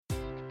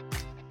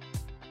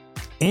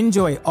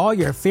Enjoy all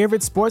your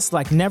favorite sports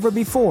like never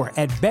before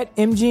at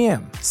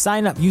BetMGM.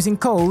 Sign up using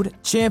code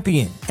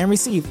CHAMPION and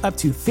receive up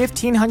to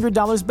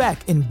 $1,500 back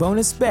in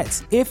bonus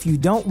bets if you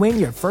don't win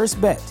your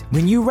first bet.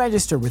 When you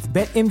register with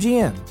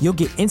BetMGM, you'll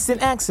get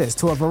instant access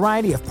to a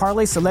variety of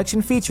parlay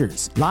selection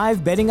features,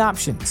 live betting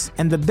options,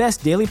 and the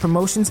best daily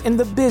promotions in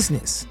the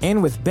business.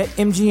 And with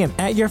BetMGM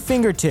at your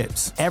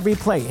fingertips, every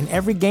play and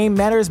every game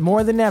matters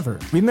more than ever.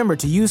 Remember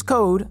to use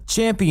code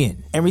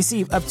CHAMPION and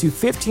receive up to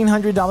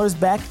 $1,500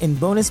 back in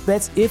bonus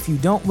bets if you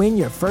don't win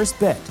your first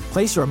bet.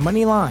 Place your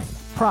money line,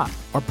 prop,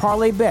 or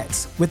parlay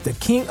bets with the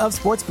king of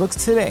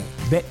sportsbooks today.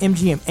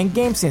 BetMGM and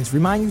GameSense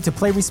remind you to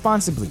play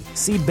responsibly.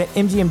 See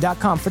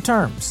BetMGM.com for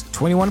terms.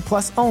 21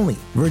 plus only.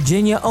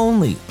 Virginia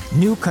only.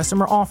 New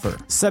customer offer.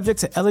 Subject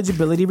to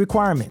eligibility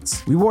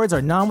requirements. Rewards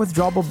are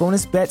non-withdrawable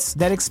bonus bets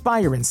that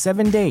expire in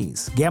 7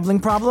 days. Gambling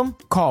problem?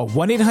 Call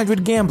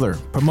 1-800-GAMBLER.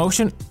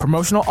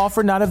 Promotional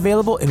offer not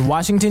available in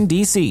Washington,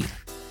 D.C.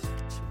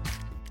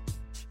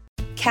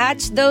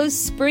 Catch those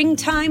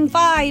springtime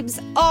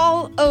vibes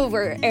all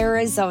over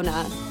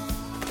Arizona.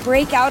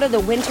 Break out of the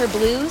winter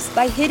blues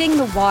by hitting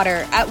the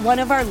water at one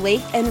of our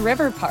lake and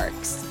river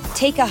parks.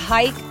 Take a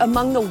hike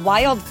among the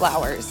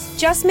wildflowers.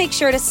 Just make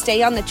sure to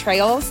stay on the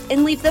trails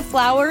and leave the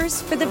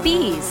flowers for the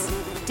bees.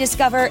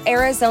 Discover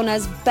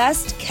Arizona's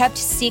best kept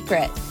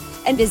secret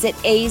and visit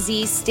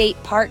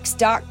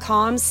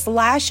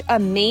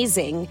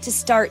azstateparks.com/amazing to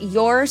start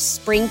your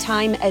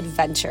springtime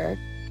adventure.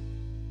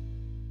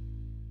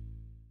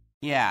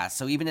 Yeah,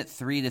 so even at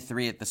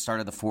 3-3 at the start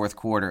of the fourth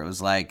quarter, it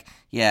was like,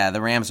 yeah,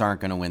 the Rams aren't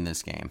going to win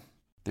this game.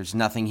 There's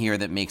nothing here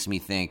that makes me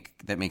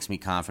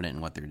confident in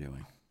what they're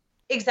doing.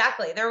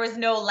 Exactly. There was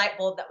no light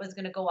bulb that was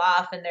going to go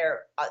off, and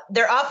their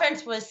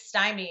offense was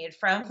stymied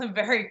from the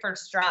very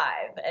first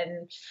drive,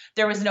 and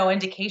there was no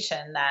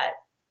indication that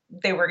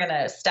they were going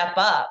to step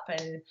up.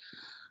 And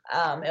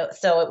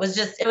so it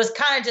was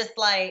kind of just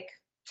like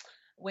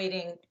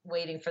waiting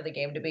for the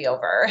game to be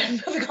over. I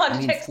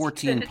mean,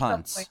 14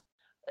 punts.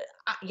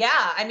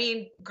 Yeah, I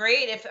mean,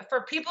 great. If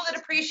for people that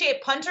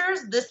appreciate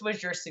punters, this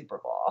was your Super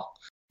Bowl.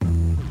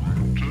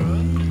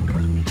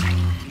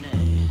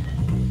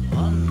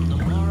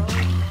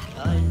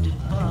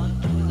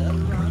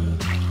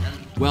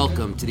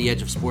 Welcome to the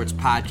Edge of Sports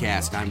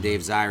podcast. I'm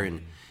Dave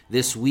Zirin.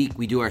 This week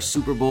we do our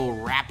Super Bowl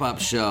wrap-up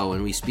show,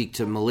 and we speak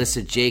to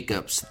Melissa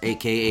Jacobs,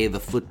 a.k.a. the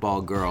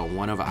Football Girl,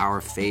 one of our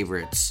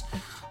favorites.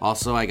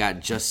 Also, I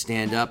got Just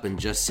Stand Up and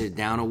Just Sit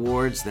Down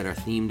awards that are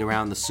themed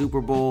around the Super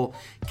Bowl,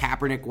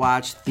 Kaepernick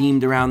Watch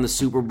themed around the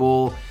Super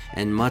Bowl,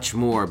 and much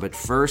more. But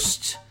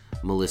first,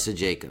 Melissa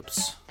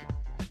Jacobs.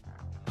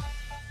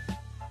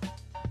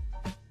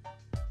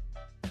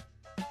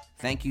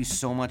 Thank you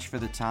so much for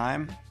the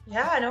time.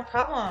 Yeah, no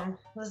problem.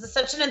 This is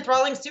such an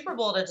enthralling Super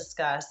Bowl to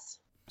discuss.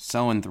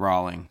 So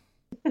enthralling.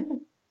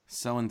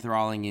 So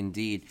enthralling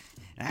indeed.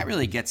 And that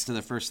really gets to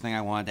the first thing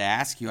I wanted to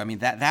ask you. I mean,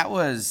 that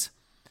was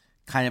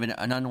kind of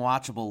an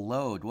unwatchable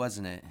load,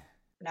 wasn't it?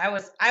 I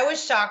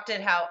was shocked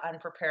at how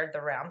unprepared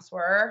the Rams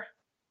were.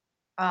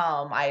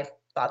 I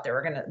thought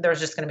there was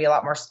just gonna be a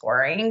lot more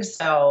scoring.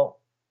 So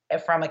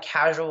from a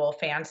casual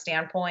fan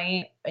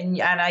standpoint, and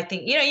I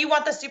think, you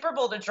want the Super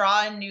Bowl to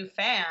draw in new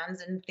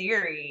fans in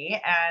theory,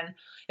 and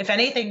if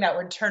anything, that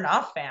would turn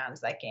off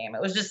fans that game.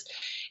 It was just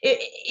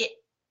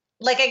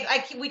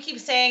we keep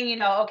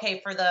saying, okay,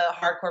 for the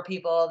hardcore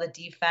people, the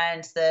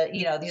defense,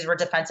 these were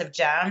defensive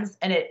gems,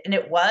 and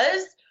it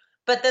was.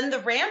 But then the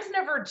Rams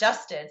never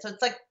adjusted. So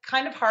it's like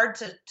kind of hard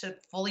to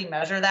fully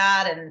measure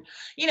that. And,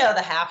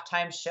 the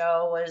halftime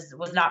show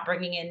was not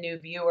bringing in new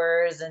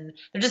viewers, and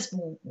there just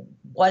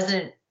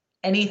wasn't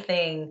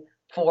anything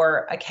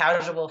for a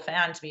casual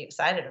fan to be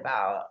excited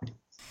about.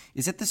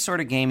 Is it the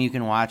sort of game you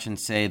can watch and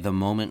say the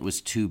moment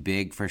was too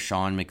big for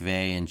Sean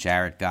McVay and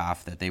Jared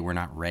Goff, that they were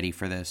not ready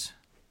for this?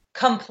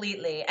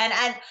 Completely. And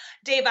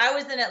Dave, I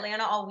was in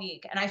Atlanta all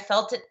week, and I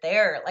felt it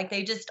there. Like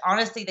they just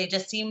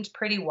seemed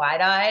pretty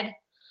wide-eyed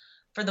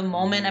for the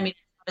moment. I mean,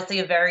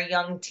 obviously a very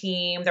young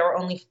team. There were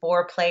only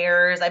 4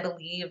 players, I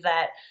believe,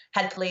 that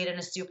had played in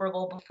a Super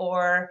Bowl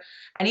before.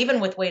 And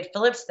even with Wade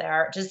Phillips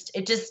there,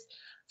 it just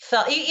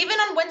felt, even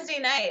on Wednesday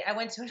night, I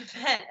went to an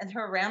event and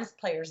there were Rams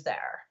players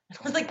there. I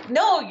was like,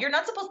 no, you're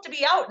not supposed to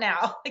be out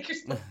now. Like, you're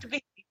supposed to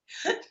be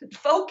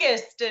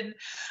focused. And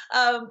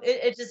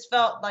it just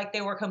felt like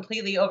they were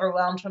completely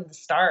overwhelmed from the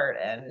start.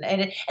 And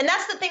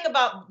that's the thing that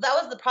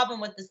was the problem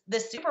with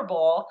this Super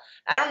Bowl.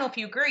 I don't know if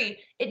you agree.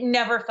 It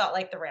never felt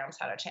like the Rams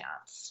had a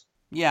chance.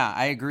 Yeah,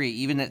 I agree.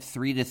 Even at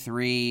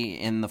 3-3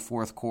 in the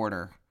fourth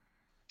quarter.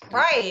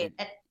 Right.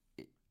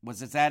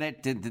 Was it?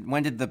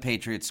 When did the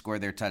Patriots score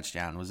their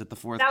touchdown? Was it the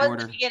fourth quarter? That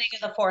was the beginning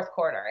of the fourth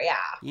quarter, yeah.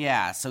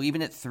 Yeah, so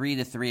even at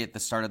 3-3 at the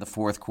start of the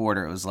fourth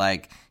quarter, it was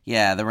like,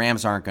 yeah, the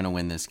Rams aren't going to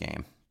win this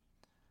game.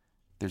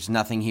 There's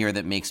nothing here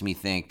that makes me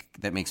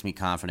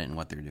confident in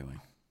what they're doing.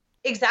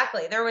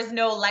 Exactly. There was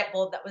no light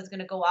bulb that was going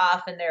to go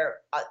off, and their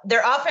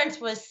offense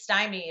was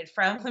stymied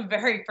from the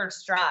very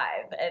first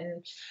drive,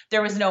 and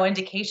there was no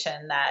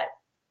indication that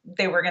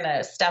they were going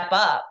to step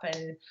up.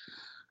 And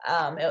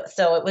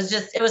so it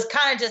was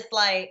kind of just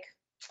like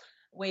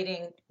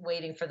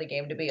waiting for the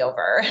game to be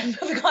over and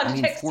moving on I to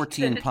mean, next 14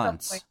 season at some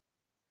punts. point.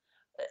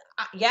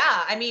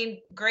 Yeah, I mean,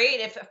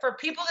 great. If for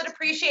people that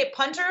appreciate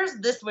punters,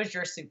 this was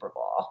your Super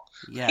Bowl.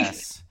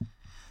 Yes.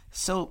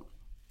 So,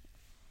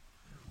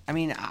 I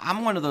mean,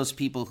 I'm one of those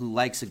people who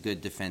likes a good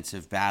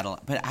defensive battle,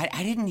 but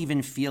I didn't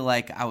even feel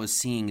like I was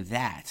seeing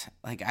that.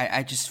 Like,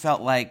 I just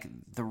felt like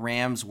the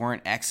Rams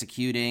weren't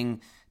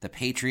executing, the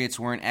Patriots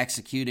weren't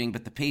executing,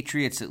 but the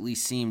Patriots at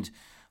least seemed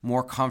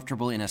more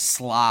comfortable in a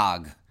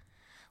slog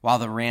while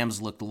the Rams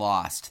looked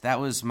lost. That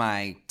was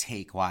my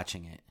take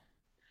watching it.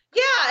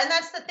 Yeah, and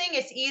that's the thing.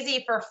 It's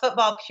easy for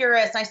football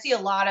purists. I see a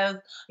lot of,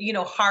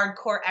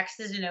 hardcore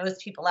X's and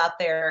O's people out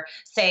there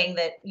saying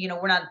that,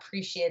 we're not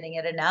appreciating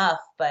it enough.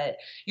 But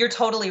you're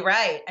totally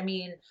right. I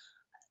mean,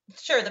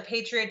 sure, the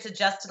Patriots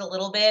adjusted a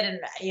little bit, and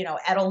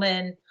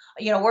Edelman.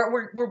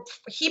 We're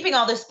heaping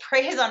all this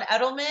praise on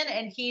Edelman,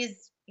 and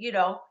he's, he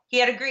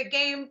had a great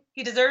game.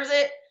 He deserves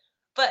it.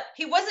 But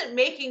he wasn't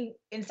making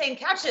insane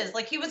catches.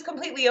 Like, he was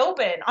completely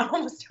open on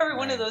almost every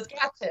one of those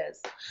catches.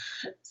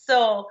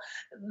 So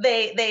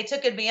they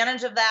took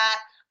advantage of that.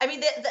 I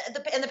mean,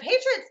 the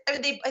Patriots,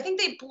 I think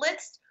they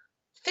blitzed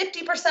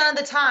 50% of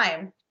the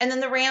time, and then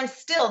the Rams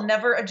still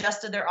never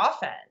adjusted their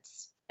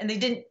offense, and they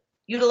didn't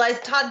utilize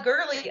Todd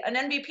Gurley, an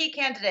MVP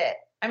candidate.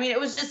 I mean, it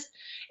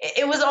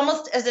was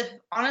almost as if,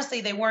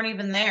 honestly, they weren't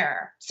even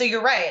there. So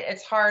you're right.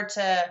 It's hard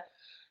to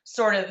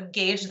sort of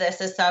gauge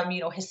this as some,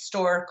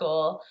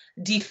 historical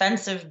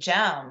defensive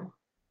gem,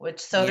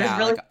 there's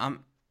really.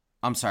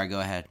 I'm sorry, go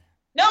ahead.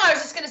 No, I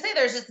was just going to say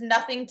there's just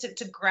nothing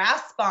to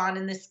grasp on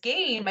in this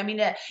game. I mean,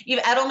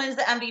 Edelman's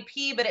the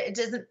MVP, but it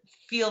doesn't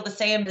feel the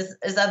same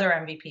as other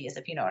MVPs,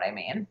 if you know what I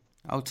mean.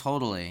 Oh,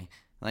 totally.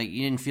 Like,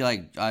 you didn't feel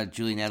like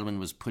Julian Edelman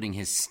was putting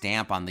his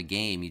stamp on the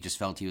game. You just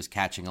felt he was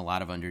catching a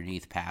lot of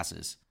underneath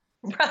passes.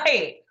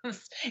 Right.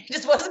 He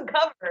just wasn't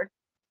covered.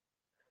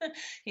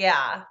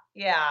 Yeah.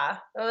 It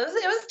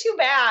was too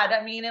bad.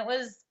 I mean, it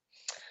was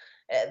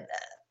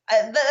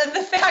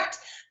the fact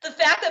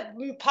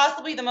that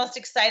possibly the most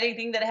exciting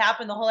thing that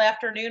happened the whole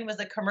afternoon was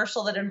a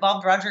commercial that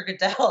involved Roger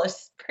Goodell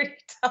is pretty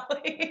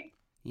telling.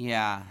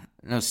 Yeah,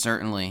 no,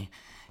 certainly.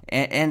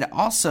 And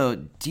also,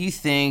 do you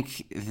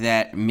think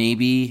that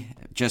maybe,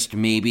 just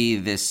maybe,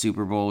 this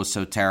Super Bowl was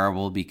so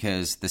terrible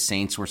because the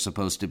Saints were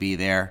supposed to be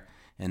there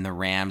and the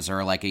Rams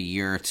are like a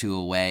year or two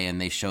away, and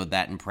they showed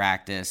that in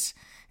practice,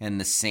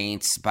 and the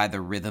Saints, by the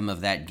rhythm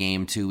of that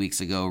game 2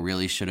 weeks ago,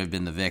 really should have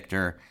been the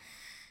victor?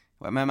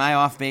 Am I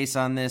off base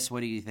on this? What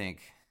do you think?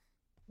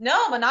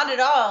 No, but not at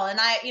all. And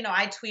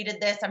I tweeted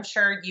this. I'm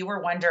sure you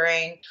were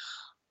wondering,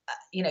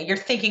 you're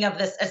thinking of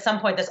this at some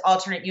point, this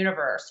alternate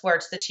universe where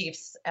it's the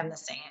Chiefs and the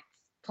Saints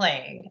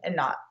playing and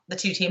not the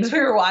two teams we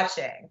were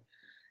watching.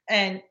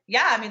 And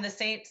yeah, I mean, the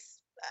Saints,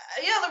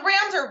 the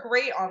Rams are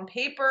great on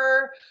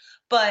paper,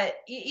 but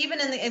even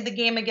in the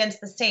game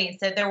against the Saints,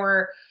 that there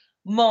were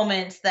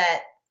moments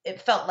that it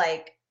felt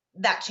like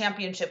that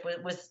championship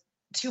was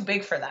too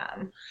big for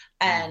them.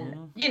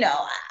 And,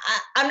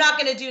 I'm not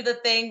going to do the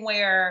thing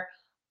where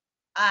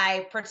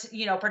I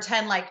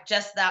pretend like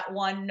just that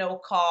one no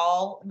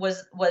call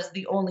was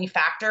the only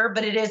factor,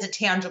 but it is a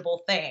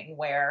tangible thing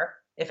where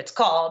if it's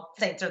called,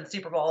 Saints are in the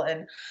Super Bowl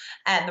and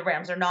the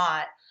Rams are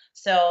not.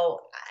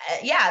 So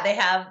they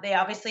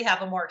obviously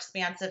have a more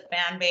expansive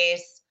fan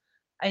base.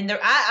 And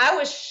I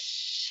was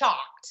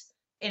shocked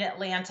in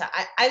Atlanta.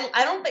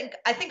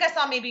 I think I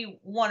saw maybe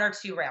one or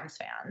two Rams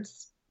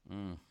fans.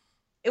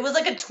 It was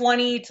like a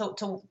 20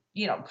 to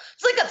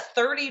it's like a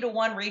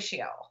 30-1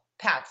 ratio,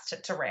 Pats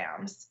to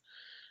Rams.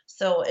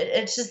 So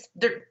it's just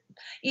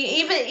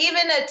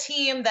even a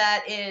team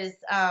that is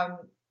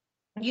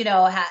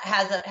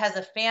has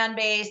a fan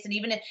base, and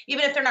even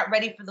if they're not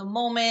ready for the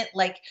moment,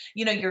 like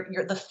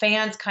you're the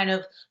fans kind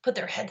of put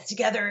their heads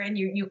together, and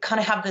you kind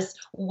of have this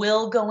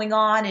will going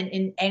on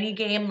in any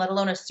game, let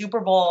alone a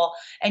Super Bowl,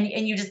 and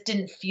you just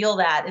didn't feel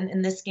that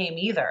in this game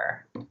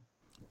either.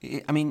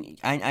 I mean,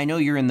 I know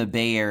you're in the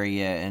Bay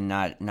Area and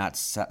not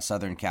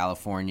Southern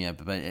California,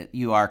 but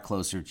you are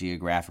closer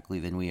geographically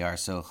than we are,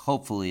 so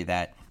hopefully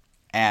that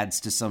adds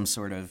to some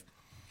sort of,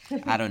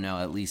 I don't know,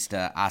 at least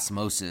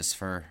osmosis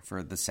for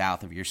the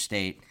south of your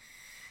state.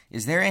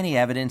 Is there any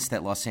evidence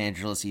that Los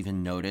Angeles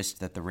even noticed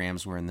that the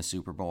Rams were in the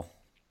Super Bowl?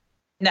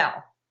 No.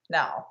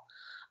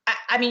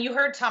 I mean, you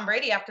heard Tom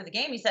Brady after the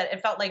game. He said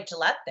it felt like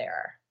Gillette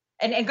there.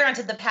 And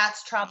granted, the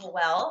Pats travel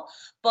well,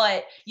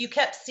 but you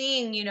kept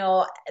seeing,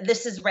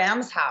 this is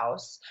Rams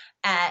house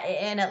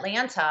in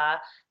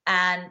Atlanta,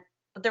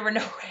 but there were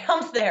no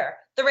Rams there.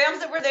 The Rams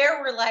that were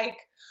there were like,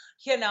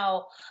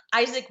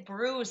 Isaac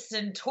Bruce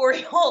and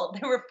Torrey Holt.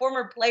 They were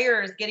former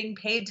players getting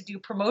paid to do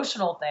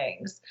promotional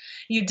things.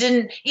 You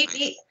didn't,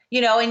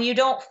 and you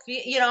don't feel,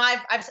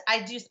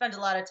 I do spend a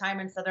lot of time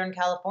in Southern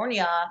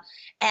California,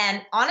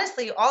 and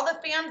honestly, all the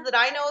fans that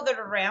I know that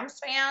are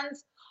Rams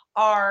fans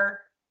are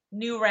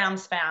new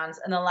Rams fans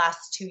in the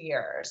last 2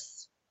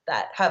 years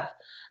that have,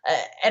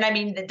 and I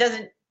mean, it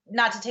doesn't,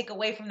 not to take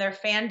away from their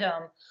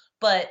fandom,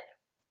 but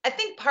I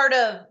think part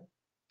of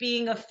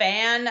being a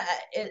fan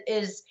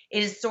is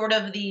sort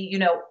of the, you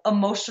know,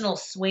 emotional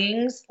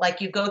swings.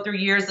 Like you go through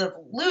years of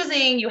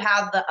losing, you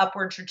have the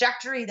upward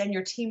trajectory, then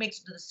your team makes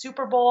it to the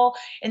Super Bowl.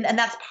 And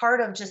that's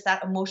part of just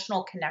that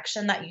emotional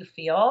connection that you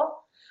feel.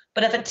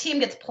 But if a team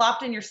gets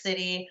plopped in your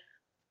city,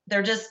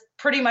 they're just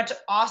pretty much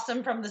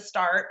awesome from the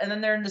start. And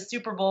then they're in the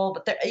Super Bowl,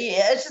 but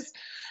it's just,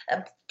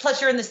 plus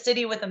you're in the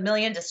city with a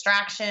million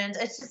distractions.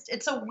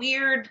 It's a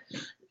weird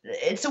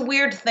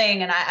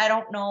thing. And I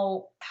don't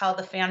know how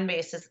the fan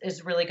base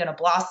is really going to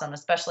blossom,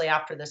 especially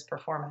after this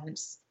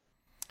performance.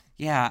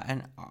 Yeah,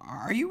 and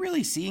are you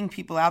really seeing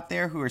people out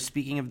there who are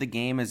speaking of the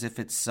game as if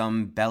it's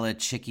some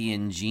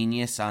Belichickian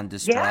genius on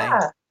display?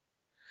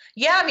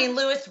 Yeah, I mean,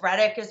 Louis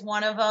Riddick is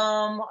one of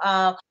them.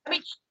 I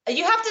mean,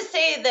 you have to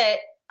say that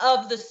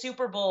of the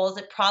Super Bowls,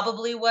 it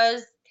probably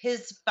was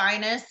his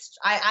finest.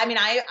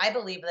 I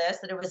believe this,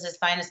 that it was his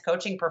finest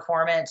coaching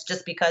performance,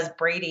 just because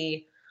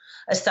Brady,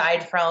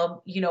 aside from,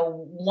 you know,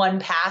 one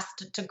pass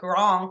to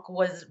Gronk,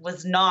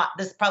 was not,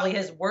 this probably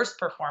his worst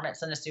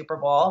performance in a Super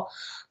Bowl.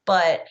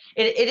 But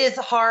it is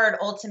hard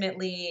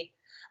ultimately.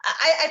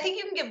 I think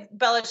you can give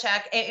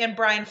Belichick and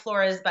Brian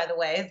Flores, by the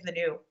way, the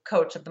new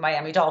coach of the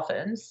Miami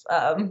Dolphins,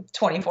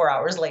 24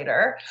 hours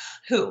later,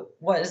 who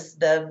was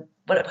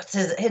what's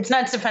it's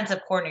not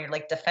defensive coordinator,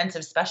 like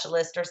defensive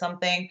specialist or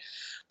something.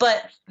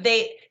 But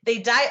they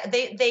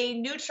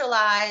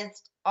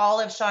neutralized all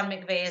of Sean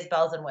McVay's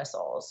bells and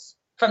whistles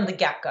from the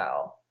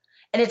get-go.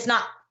 And it's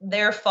not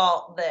their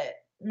fault that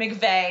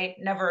McVay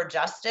never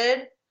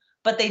adjusted,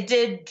 but they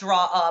did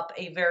draw up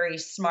a very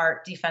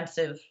smart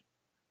defensive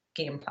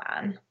game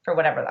plan, for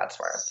whatever that's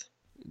worth.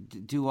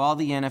 Do all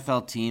the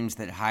NFL teams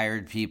that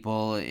hired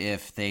people,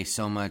 if they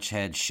so much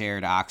had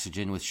shared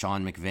oxygen with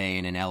Sean McVay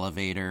in an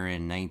elevator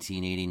in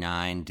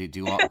 1989,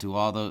 do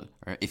all the,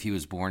 or if he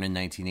was born in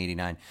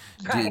 1989,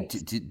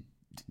 right.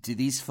 Do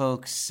these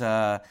folks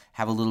have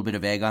a little bit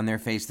of egg on their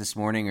face this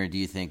morning, or do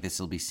you think this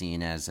will be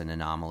seen as an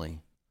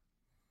anomaly?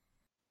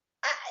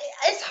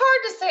 It's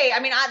hard to say. I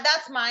mean,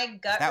 that's my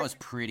gut. That was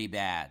pretty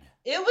bad.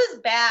 It was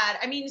bad.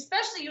 I mean,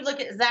 especially you look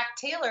at Zach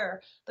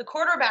Taylor, the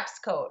quarterback's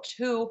coach,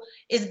 who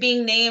is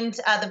being named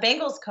the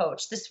Bengals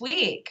coach this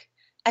week.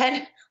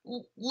 And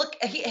look,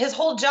 his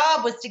whole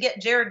job was to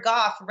get Jared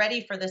Goff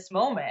ready for this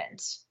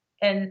moment.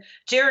 And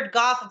Jared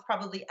Goff, of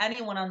probably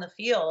anyone on the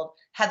field,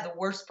 had the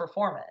worst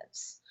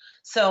performance.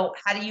 So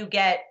how do you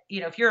get,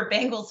 you know, if you're a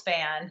Bengals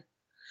fan,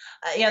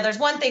 you know, there's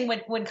one thing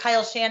when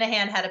Kyle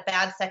Shanahan had a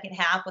bad second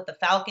half with the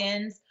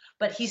Falcons,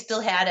 but he still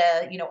had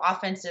a, you know,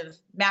 offensive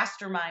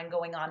mastermind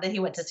going on. Then he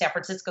went to San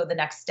Francisco the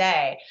next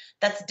day.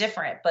 That's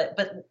different. But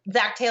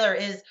Zach Taylor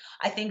is,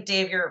 I think,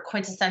 Dave, you're a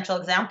quintessential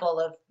example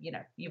of, you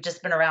know, you've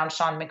just been around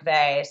Sean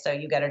McVay, so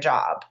you get a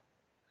job.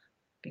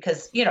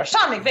 Because, you know,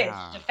 Sean McVay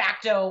is de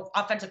facto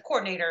offensive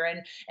coordinator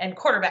and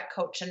quarterback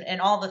coach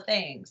and all the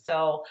things.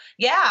 So,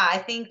 yeah, I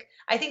think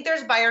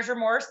there's buyer's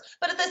remorse.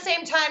 But at the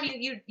same time,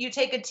 you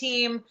take a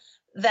team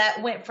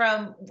that went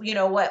from, you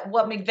know, what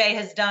McVay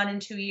has done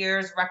in 2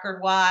 years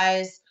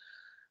record-wise.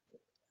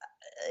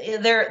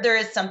 There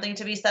is something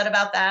to be said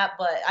about that.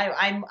 But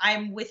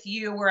I'm with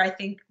you where I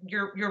think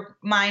your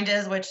mind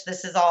is, which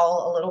this is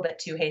all a little bit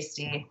too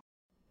hasty.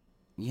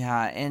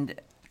 Yeah, and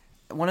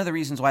one of the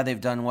reasons why they've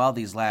done well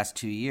these last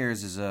 2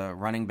 years is a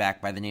running back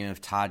by the name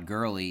of Todd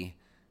Gurley,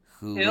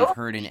 who we've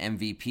heard in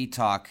MVP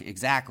talk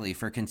exactly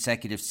for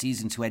consecutive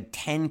seasons, who had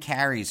 10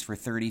 carries for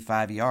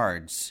 35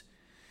 yards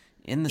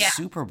in the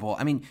Super Bowl.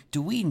 I mean,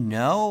 do we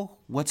know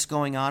what's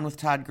going on with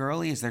Todd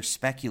Gurley? Is there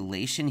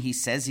speculation? He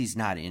says he's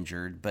not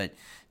injured, but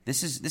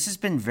this has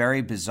been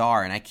very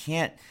bizarre, and I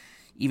can't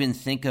even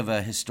think of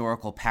a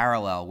historical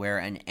parallel where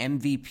an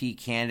MVP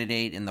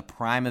candidate in the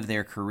prime of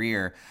their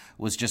career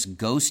was just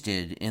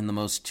ghosted in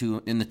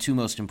the two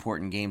most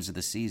important games of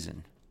the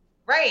season.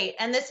 Right.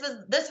 And this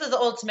was the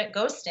ultimate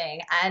ghosting.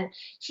 And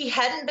he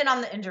hadn't been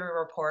on the injury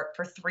report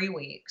for 3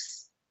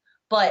 weeks.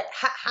 But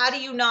how do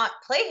you not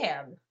play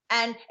him?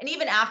 And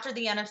even after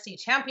the NFC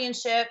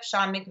Championship,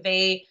 Sean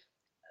McVay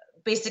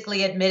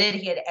basically admitted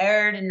he had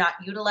erred in not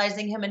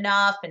utilizing him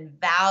enough and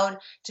vowed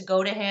to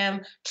go to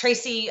him.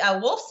 Tracy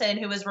Wolfson,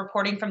 who was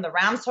reporting from the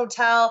Rams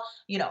hotel,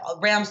 you know,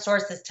 Rams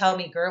sources tell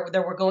me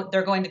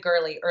they're going to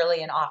Gurley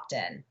early and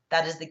often.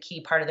 That is the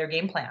key part of their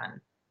game plan.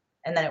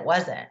 And then it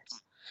wasn't.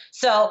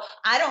 So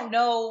I don't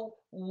know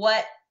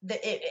what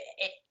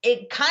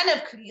it kind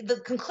of, the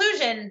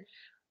conclusion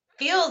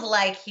feels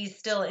like he's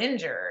still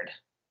injured.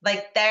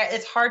 Like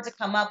it's hard to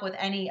come up with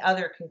any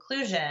other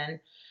conclusion.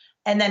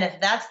 And then if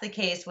that's the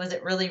case, was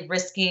it really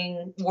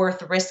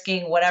worth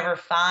risking whatever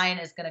fine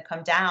is going to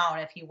come down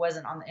if he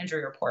wasn't on the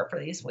injury report for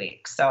these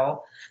weeks?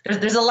 So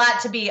there's a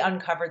lot to be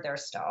uncovered there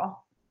still.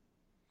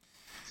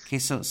 Okay,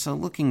 so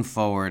looking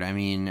forward, I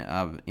mean,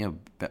 you know,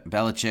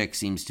 Belichick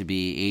seems to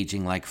be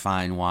aging like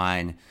fine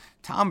wine.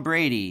 Tom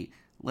Brady,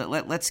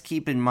 let's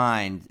keep in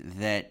mind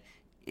that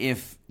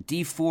if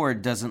Dee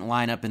Ford doesn't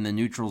line up in the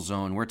neutral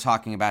zone, we're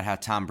talking about how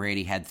Tom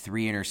Brady had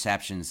 3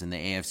 interceptions in the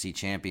AFC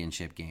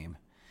Championship game.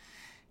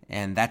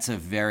 And that's a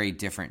very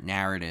different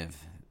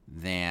narrative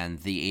than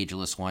the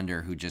ageless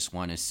wonder who just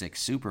won his 6th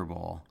Super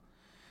Bowl.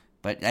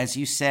 But as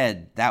you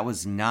said, that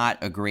was not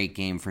a great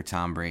game for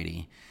Tom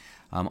Brady.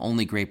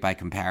 Only great by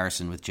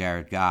comparison with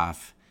Jared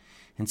Goff.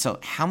 And so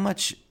how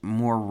much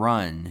more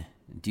run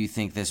do you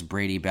think this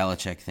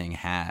Brady-Belichick thing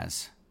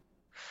has?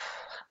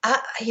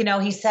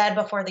 He said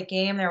before the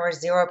game there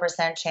was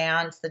 0%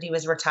 chance that he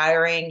was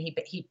retiring.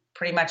 He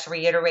pretty much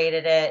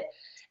reiterated it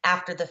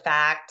after the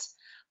fact.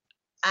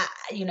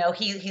 He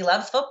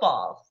loves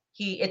football.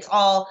 It's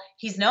all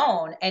he's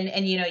known.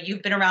 And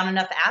you've been around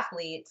enough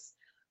athletes.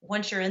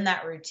 Once you're in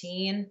that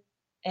routine,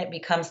 it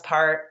becomes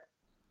part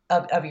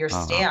of your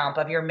stamp,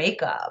 of your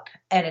makeup.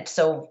 And it's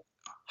so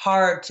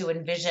hard to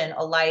envision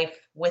a life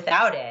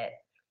without it.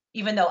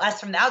 Even though us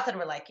from the outside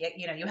were like,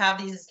 you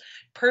have these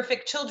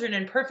perfect children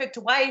and perfect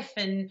wife,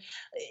 and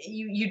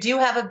you do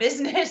have a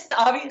business,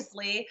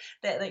 obviously,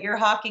 that you're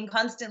hawking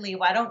constantly.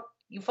 Why don't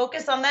you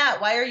focus on that?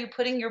 Why are you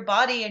putting your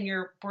body and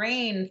your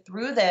brain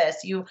through this?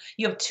 You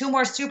have 2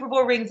 more Super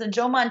Bowl rings than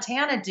Joe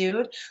Montana,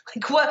 dude.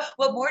 Like,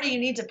 what more do you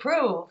need to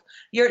prove?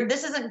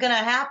 This isn't going to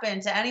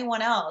happen to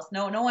anyone else.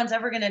 No one's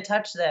ever going to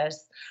touch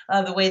this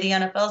the way the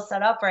NFL is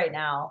set up right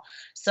now.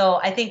 So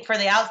I think for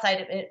the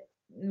outside, it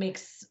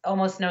makes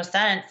almost no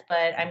sense.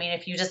 But I mean,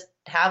 if you just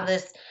have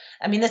this,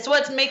 this is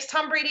what makes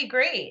Tom Brady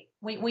great.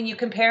 When you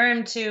compare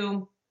him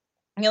to,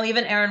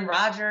 even Aaron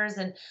Rodgers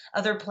and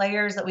other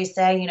players that we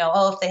say,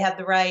 if they have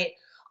the right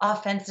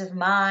offensive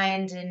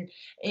mind, and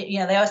they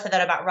always say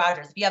that about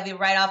Rodgers. If you have the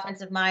right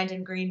offensive mind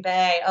in Green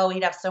Bay,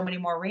 he'd have so many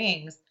more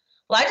rings.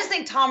 Well, I just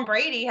think Tom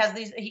Brady has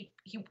these.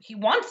 He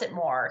wants it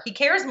more. He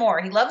cares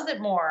more. He loves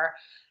it more.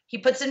 He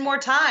puts in more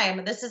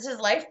time. This is his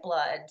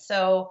lifeblood.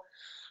 So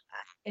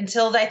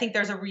until I think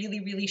there's a really,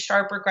 really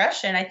sharp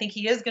regression, I think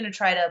he is going to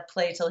try to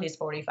play till he's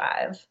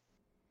 45.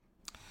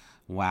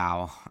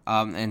 Wow.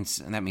 And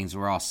that means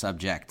we're all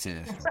subject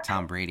to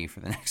Tom Brady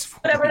for the next 4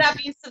 Whatever that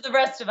means to the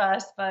rest of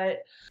us,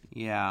 but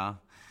yeah.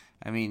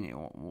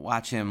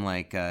 Watch him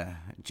like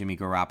Jimmy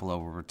Garoppolo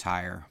will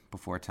retire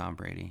before Tom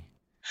Brady.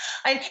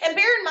 And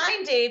bear in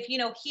mind, Dave,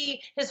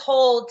 his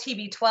whole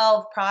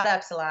TB12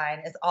 products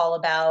line is all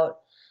about,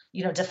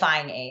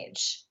 defying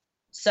age.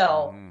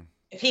 So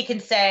if he can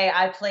say,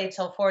 I played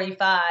till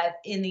 45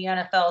 in the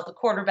NFL as a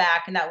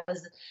quarterback, and that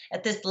was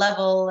at this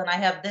level, and I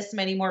have this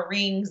many more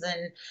rings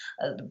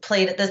and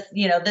played at this,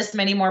 this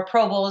many more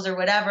Pro Bowls or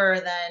whatever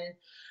than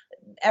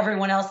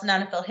everyone else in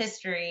NFL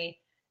history,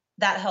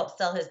 that helps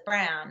sell his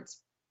brand.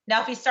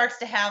 Now, if he starts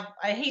to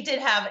he did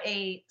have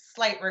a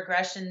slight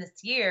regression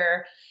this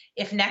year.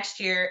 If next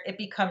year it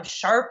becomes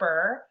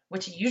sharper,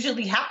 which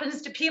usually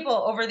happens to people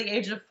over the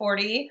age of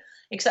 40,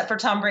 except for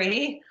Tom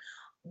Brady,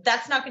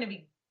 that's not going to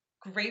be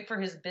great for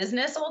his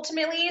business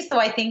ultimately. So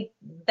I think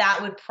that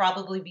would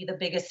probably be the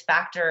biggest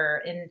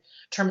factor in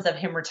terms of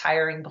him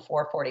retiring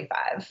before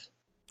 45.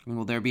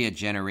 Will there be a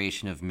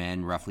generation of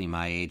men roughly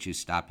my age who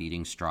stop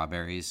eating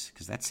strawberries?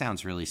 Because that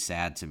sounds really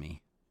sad to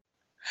me.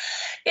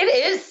 It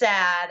is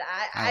sad.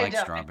 I like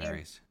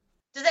strawberries.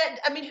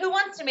 Who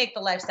wants to make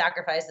the life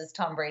sacrifices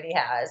Tom Brady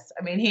has?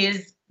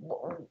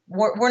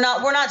 We're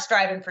not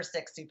striving for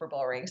 6 Super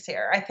Bowl rings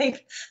here. I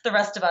think the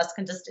rest of us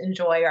can just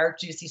enjoy our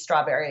juicy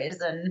strawberries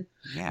and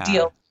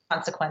deal with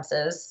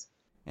consequences.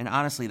 And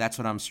honestly, that's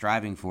what I'm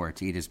striving for,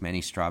 to eat as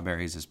many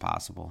strawberries as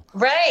possible.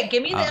 Right.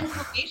 Give me the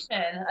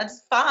information.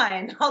 That's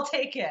fine. I'll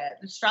take it.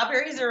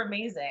 Strawberries are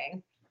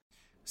amazing.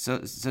 So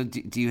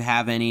do you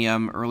have any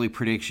early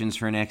predictions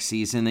for next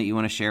season that you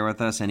want to share with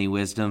us? Any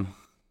wisdom?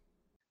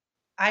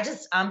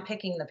 I'm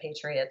picking the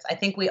Patriots. I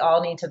think we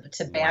all need to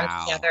band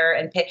together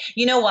and pick.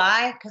 You know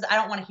why? Because I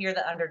don't want to hear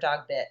the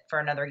underdog bit for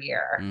another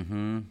year.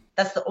 Mm-hmm.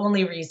 That's the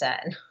only reason.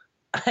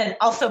 And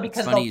also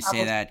because it's funny you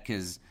say that,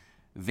 because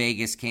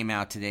Vegas came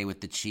out today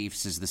with the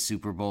Chiefs as the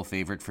Super Bowl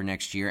favorite for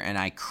next year, and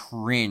I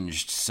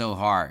cringed so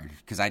hard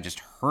because I just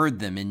heard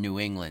them in New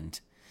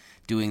England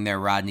doing their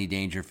Rodney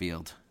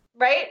Dangerfield.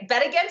 Right?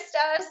 Bet against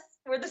us.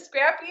 We're the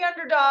scrappy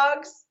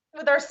underdogs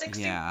with our 6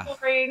 Super Bowl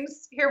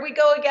rings. Here we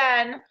go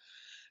again.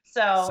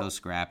 So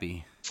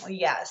scrappy.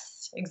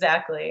 Yes,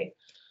 exactly.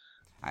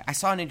 I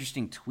saw an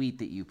interesting tweet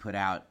that you put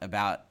out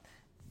about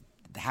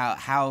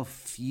how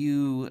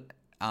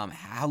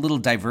little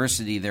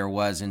diversity there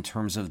was in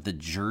terms of the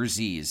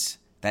jerseys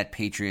that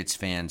Patriots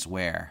fans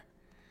wear.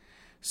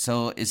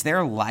 So is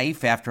there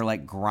life after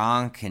like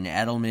Gronk and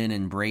Edelman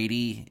and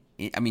Brady?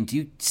 Do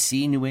you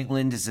see New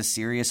England as a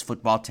serious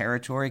football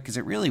territory? Because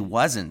it really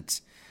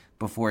wasn't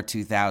before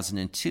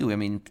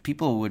 2002.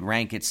 People would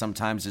rank it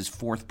sometimes as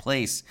 4th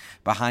place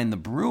behind the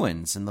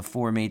Bruins in the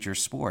 4 major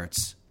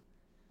sports.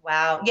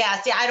 Wow. Yeah.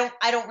 See,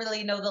 I don't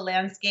really know the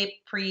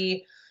landscape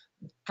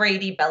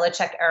pre-Brady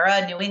Belichick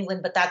era New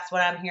England, but that's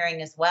what I'm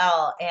hearing as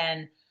well.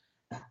 And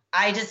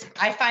I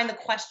find the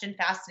question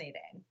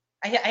fascinating.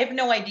 I have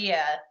no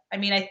idea.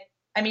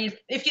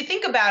 If you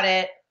think about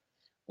it,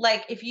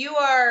 like if you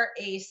are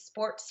a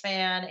sports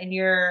fan and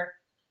you're,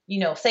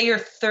 say you're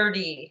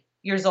 30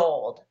 years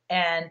old,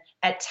 and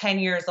at 10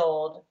 years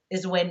old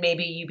is when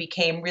maybe you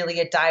became really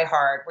a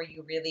diehard, where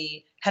you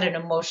really had an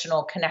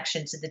emotional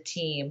connection to the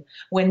team.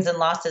 Wins and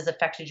losses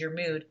affected your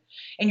mood.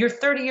 And you're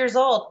 30 years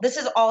old. This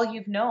is all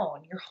you've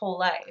known your whole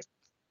life.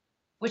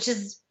 which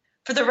is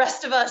for the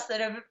rest of us that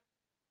have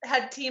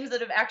had teams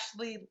that have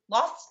actually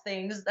lost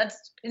things.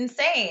 That's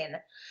insane.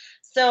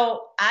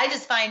 So I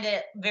just find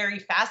it very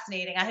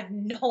fascinating. I have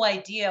no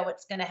idea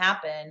what's going to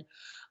happen,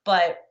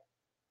 but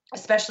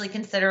especially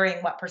considering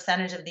what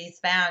percentage of these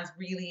fans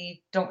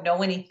really don't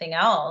know anything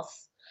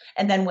else.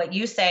 And then what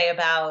you say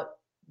about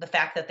the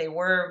fact that they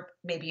were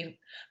maybe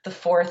the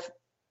fourth,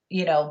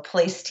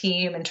 place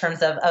team in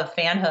terms of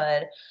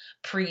fanhood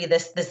pre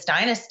this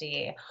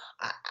dynasty.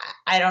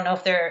 I don't know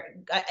if they're,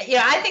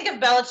 I think if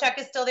Belichick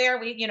is still there,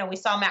 we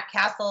saw Matt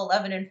Castle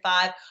 11-5.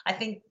 I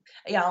think,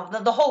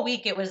 the whole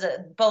week it was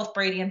both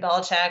Brady and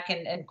Belichick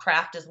and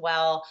Kraft as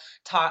well.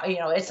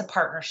 It's a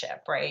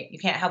partnership, right? You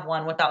can't have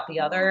one without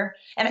the other.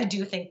 And I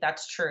do think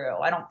that's true.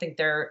 I don't think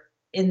they're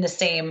in the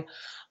same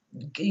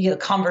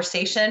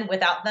conversation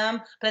without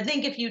them. But I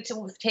think if you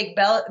take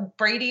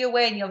Brady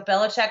away and you have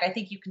Belichick, I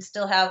think you can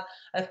still have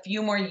a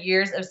few more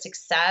years of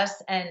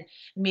success and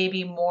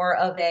maybe more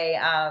of a,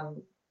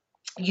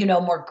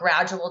 more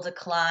gradual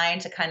decline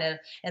to kind of,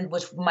 and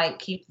which might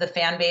keep the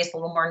fan base a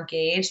little more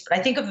engaged. But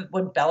I think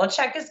when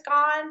Belichick is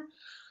gone,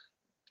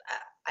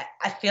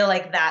 I feel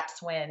like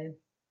that's when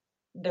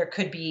there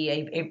could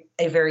be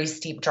a very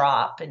steep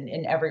drop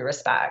in every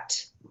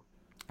respect.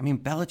 I mean,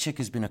 Belichick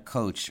has been a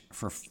coach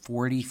for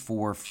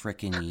 44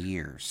 freaking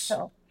years.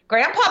 So,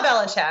 Grandpa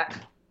Belichick.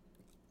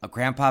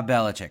 Grandpa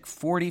Belichick,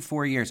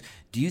 44 years.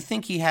 Do you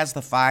think he has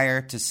the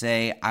fire to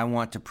say, I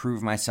want to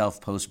prove myself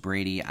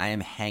post-Brady? I am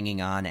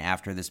hanging on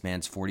after this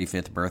man's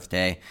 45th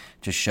birthday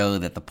to show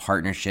that the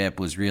partnership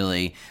was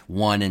really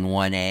 1 and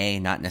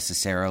 1A, not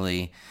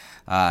necessarily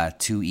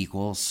 2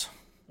 equals?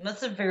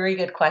 That's a very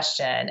good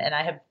question, and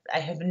I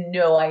have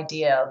no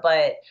idea,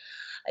 but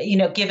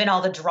given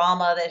all the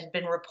drama that had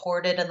been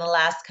reported in the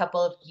last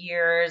couple of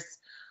years,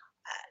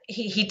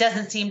 he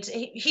doesn't seem to,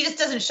 he just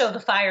doesn't show the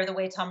fire the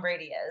way Tom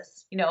Brady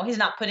is. He's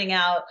not putting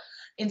out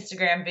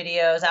Instagram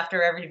videos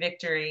after every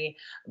victory,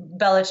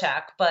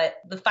 Belichick, but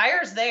the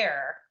fire's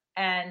there.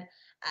 And,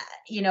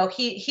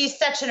 he's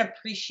such an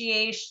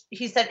appreciation.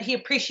 He said he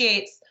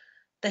appreciates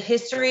the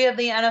history of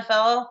the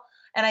NFL.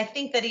 And I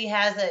think that he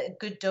has a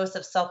good dose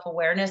of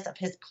self-awareness of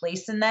his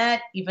place in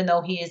that, even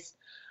though he is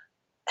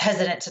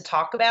hesitant to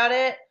talk about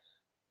it.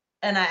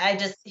 And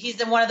he's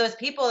one of those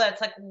people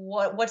that's like,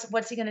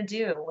 what's he going to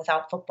do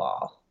without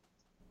football?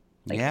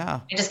 Yeah.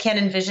 I just can't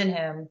envision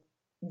him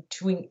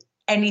doing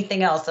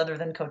anything else other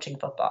than coaching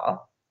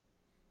football.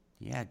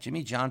 Yeah.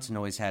 Jimmy Johnson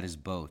always had his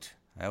boat.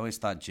 I always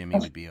thought Jimmy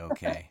would be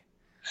okay.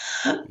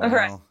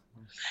 Right.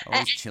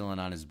 Always chilling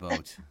on his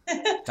boat.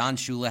 Don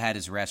Shula had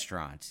his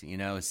restaurant,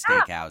 his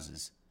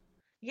steakhouses.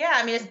 Yeah,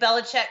 I mean, is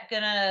Belichick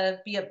going to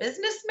be a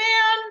businessman?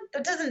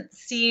 That doesn't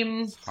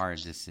seem... It's hard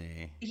to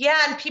say. Yeah,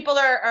 and people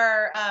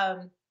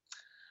are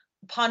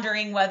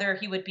pondering whether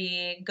he would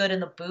be good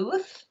in the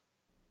booth.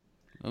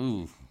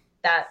 Ooh.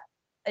 That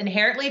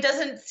inherently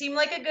doesn't seem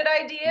like a good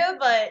idea,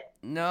 but...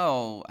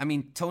 No, I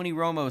mean, Tony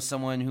Romo is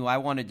someone who I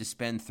wanted to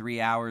spend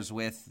 3 hours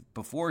with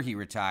before he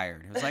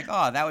retired. It was like,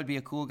 oh, that would be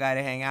a cool guy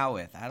to hang out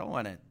with. I don't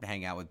want to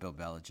hang out with Bill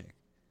Belichick.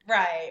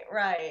 Right.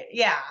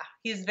 Yeah,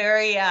 he's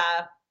very...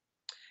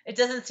 It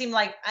doesn't seem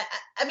like,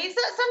 I mean,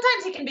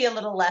 sometimes he can be a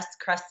little less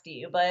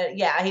crusty, but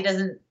yeah, he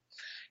doesn't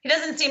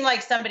seem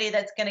like somebody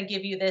that's going to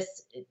give you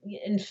this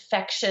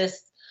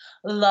infectious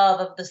love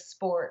of the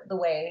sport the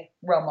way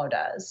Romo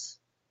does.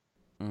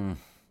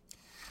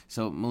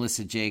 So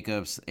Melissa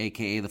Jacobs,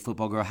 a.k.a. The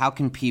Football Girl, how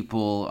can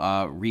people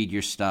read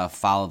your stuff,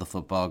 follow The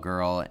Football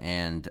Girl,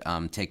 and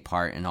take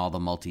part in all the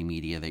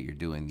multimedia that you're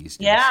doing these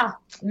days? Yeah,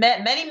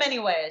 many, many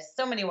ways.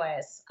 So many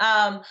ways.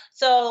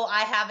 So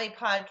I have a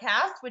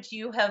podcast, which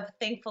you have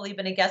thankfully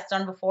been a guest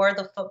on before,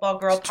 The Football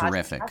Girl Podcast.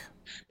 Terrific.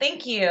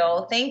 Thank you.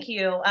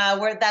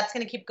 Where that's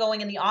going to keep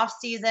going in the off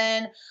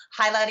season,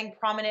 highlighting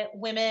prominent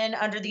women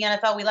under the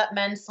NFL. We let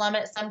men slum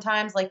it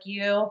sometimes, like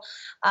you.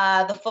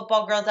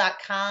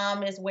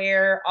 Thefootballgirl.com is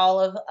where all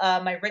of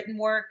my written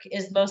work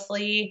is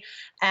mostly,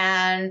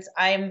 and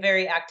I'm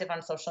very active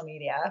on social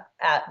media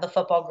at The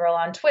Football Girl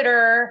on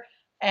Twitter,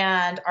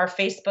 and our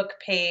Facebook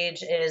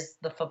page is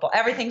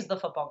everything's The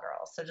Football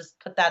Girl. So just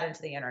put that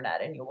into the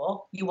internet, and you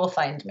will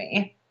find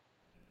me.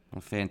 Well,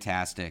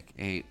 fantastic.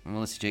 Hey,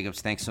 Melissa Jacobs,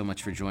 thanks so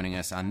much for joining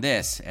us on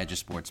this Edge of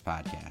Sports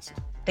podcast.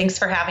 Thanks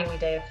for having me,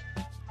 Dave.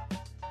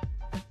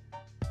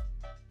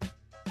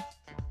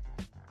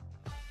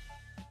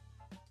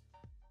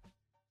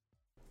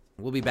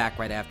 We'll be back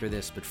right after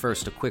this, but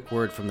first, a quick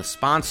word from the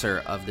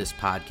sponsor of this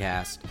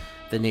podcast,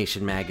 The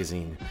Nation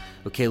magazine.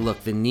 Okay,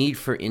 look, the need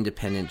for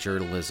independent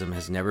journalism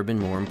has never been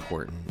more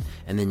important,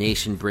 and The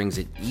Nation brings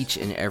it each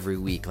and every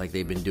week like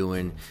they've been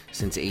doing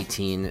since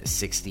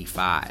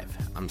 1865.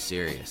 I'm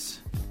serious.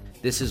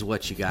 This is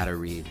what you gotta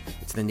read.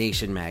 It's The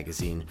Nation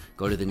magazine.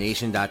 Go to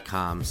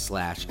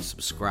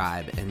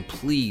thenation.com/subscribe, and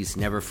please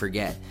never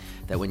forget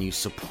that when you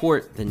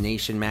support The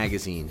Nation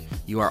magazine,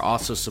 you are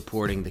also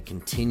supporting the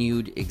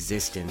continued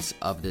existence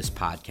of this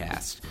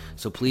podcast.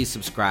 So please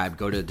subscribe.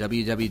 Go to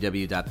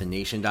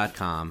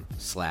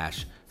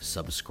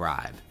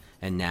www.thenation.com/subscribe.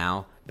 And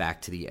now,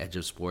 back to the Edge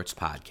of Sports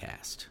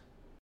podcast.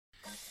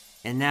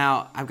 And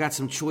now I've got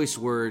some choice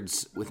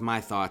words with my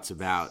thoughts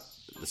about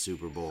the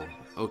Super Bowl.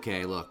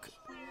 Okay, look,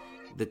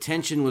 the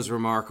tension was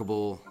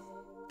remarkable,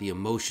 the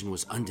emotion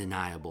was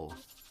undeniable,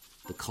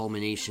 the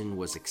culmination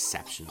was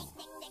exceptional,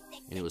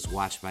 and it was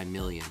watched by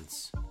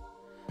millions.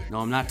 No,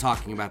 I'm not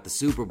talking about the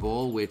Super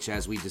Bowl, which,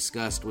 as we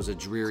discussed, was a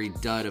dreary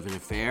dud of an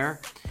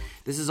affair.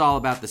 This is all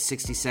about the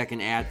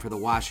 60-second ad for the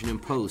Washington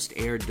Post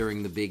aired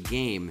during the big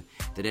game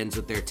that ends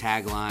with their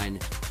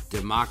tagline,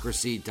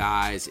 "Democracy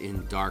dies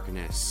in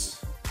darkness."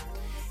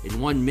 In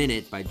 1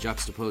 minute, by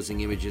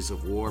juxtaposing images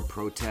of war,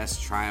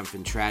 protest, triumph,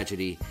 and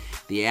tragedy,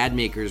 the ad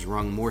makers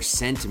wrung more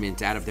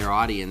sentiment out of their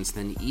audience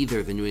than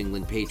either the New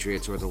England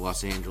Patriots or the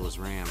Los Angeles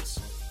Rams.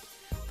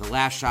 The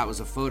last shot was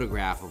a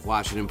photograph of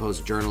Washington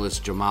Post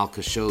journalist Jamal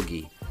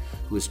Khashoggi,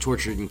 who was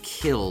tortured and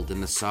killed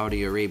in the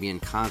Saudi Arabian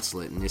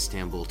consulate in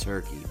Istanbul,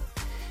 Turkey.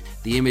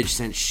 The image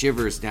sent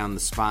shivers down the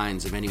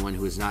spines of anyone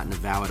who is not an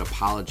avowed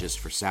apologist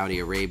for Saudi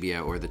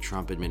Arabia or the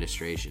Trump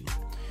administration.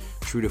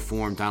 True to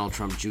form, Donald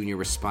Trump Jr.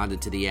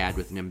 responded to the ad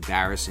with an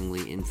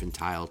embarrassingly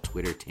infantile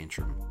Twitter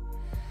tantrum.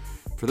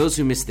 For those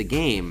who missed the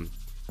game,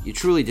 you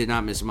truly did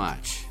not miss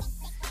much.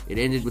 It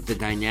ended with the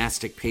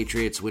dynastic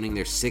Patriots winning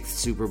their 6th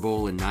Super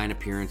Bowl in 9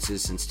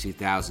 appearances since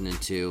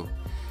 2002.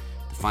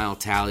 The final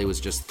tally was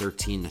just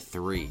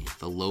 13-3,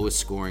 the lowest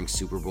scoring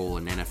Super Bowl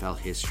in NFL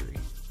history.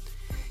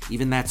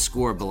 Even that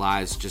score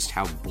belies just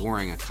how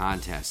boring a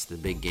contest the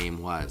big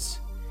game was.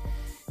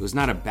 It was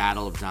not a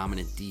battle of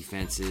dominant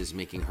defenses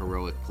making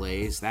heroic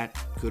plays. That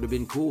could have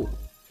been cool.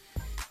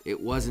 It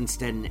was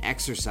instead an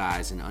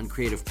exercise in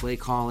uncreative play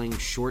calling,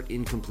 short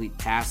incomplete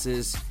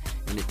passes,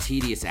 and a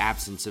tedious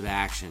absence of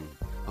action.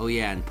 Oh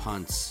yeah, and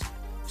punts.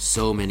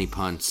 So many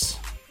punts.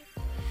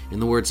 In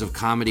the words of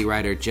comedy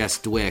writer Jess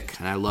Dwick,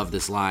 and I love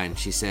this line,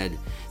 she said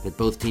that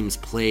both teams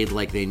played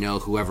like they know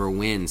whoever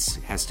wins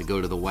has to go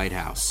to the White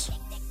House.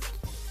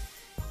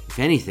 If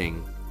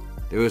anything,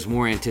 there was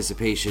more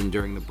anticipation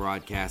during the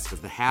broadcast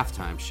of the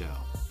halftime show,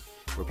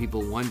 where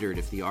people wondered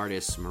if the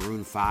artists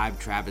Maroon 5,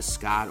 Travis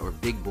Scott, or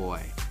Big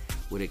Boi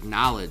would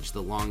acknowledge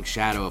the long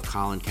shadow of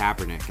Colin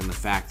Kaepernick and the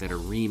fact that a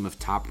ream of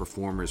top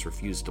performers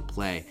refused to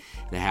play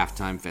the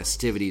halftime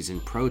festivities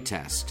in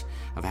protest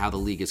of how the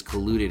league is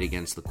colluded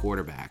against the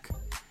quarterback.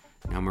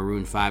 Now,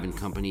 Maroon 5 and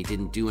company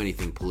didn't do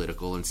anything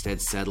political, instead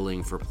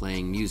settling for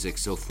playing music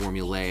so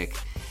formulaic,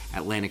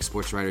 Atlantic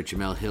sports writer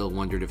Jemele Hill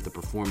wondered if the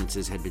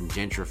performances had been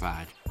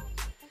gentrified.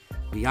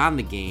 Beyond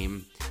the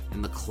game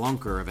and the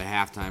clunker of a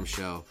halftime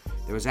show,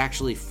 there was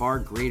actually far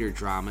greater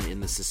drama in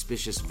the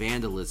suspicious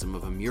vandalism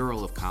of a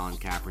mural of Colin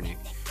Kaepernick,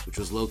 which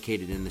was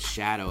located in the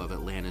shadow of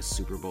Atlanta's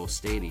Super Bowl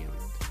stadium.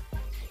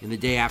 In the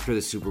day after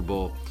the Super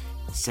Bowl,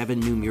 7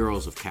 new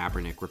murals of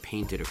Kaepernick were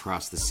painted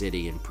across the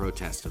city in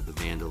protest of the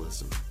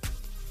vandalism.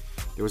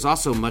 There was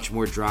also much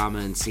more drama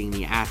in seeing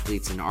the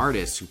athletes and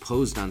artists who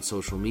posed on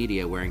social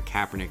media wearing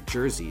Kaepernick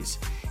jerseys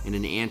in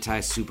an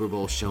anti-Super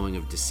Bowl showing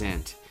of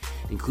dissent,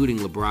 including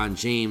LeBron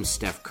James,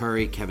 Steph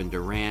Curry, Kevin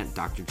Durant,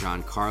 Dr.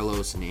 John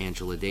Carlos, and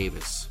Angela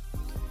Davis.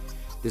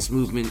 This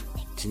movement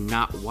to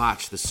not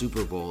watch the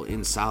Super Bowl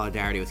in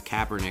solidarity with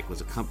Kaepernick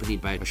was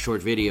accompanied by a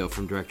short video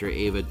from director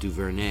Ava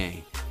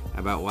DuVernay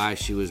about why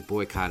she was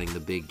boycotting the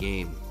big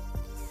game.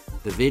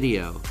 The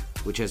video,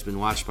 which has been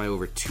watched by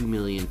over 2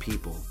 million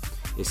people,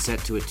 is set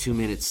to a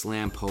 2-minute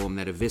slam poem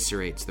that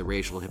eviscerates the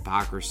racial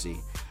hypocrisy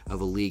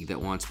of a league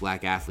that wants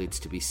black athletes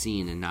to be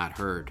seen and not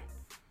heard.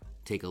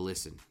 Take a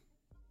listen.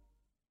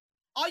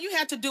 All you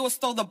had to do was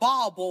throw the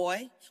ball,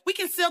 boy. We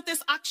concealed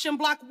this auction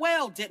block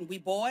well, didn't we,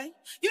 boy?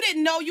 You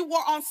didn't know you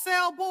were on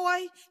sale,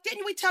 boy?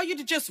 Didn't we tell you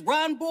to just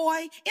run,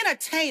 boy?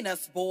 Entertain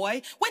us,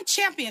 boy. Win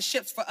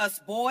championships for us,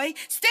 boy.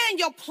 Stay in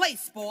your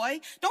place,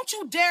 boy. Don't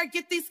you dare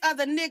get these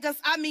other niggas,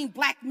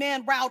 black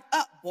men, riled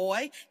up,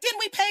 boy. Didn't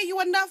we pay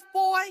you enough,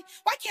 boy?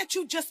 Why can't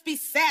you just be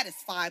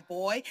satisfied,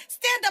 boy?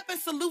 Stand up and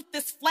salute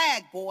this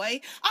flag,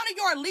 boy. Honor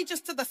your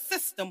allegiance to the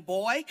system,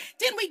 boy.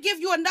 Didn't we give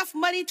you enough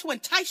money to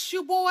entice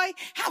you, boy?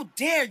 How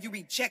dare you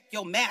reject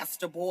your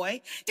master,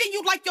 boy? Didn't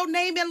you like your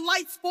name in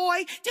lights,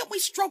 boy? Didn't we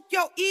stroke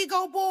your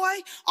ego, boy?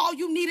 All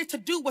you needed to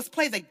do was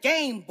play the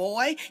game,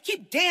 boy.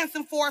 Keep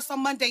dancing for us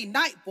on Monday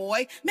night,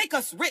 boy. Make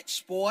us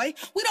rich, boy.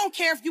 We don't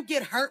care if you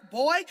get hurt,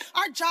 boy.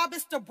 Our job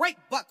is to break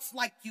bucks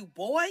like you,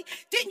 boy.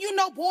 Didn't you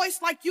know boys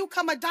like you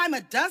come a dime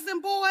a dozen,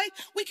 boy?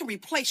 We can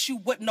replace you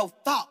with no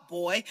thought,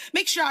 boy.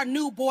 Make sure our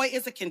new boy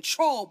is a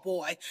control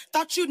boy.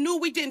 Thought you knew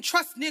we didn't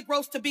trust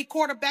Negroes to be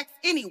quarterbacks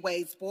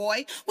anyways,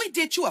 boy. We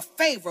did you a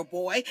favor,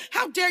 boy.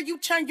 How dare you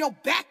turn your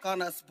back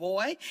on us,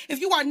 boy? If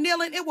you are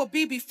kneeling, it will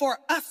be before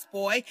us,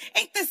 boy.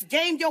 Ain't this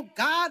game your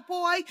God,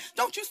 boy?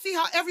 Don't you see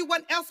how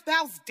everyone else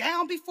bows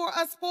down before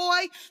us,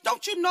 boy?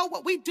 Don't you know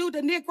what we do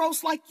to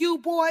Negroes like you,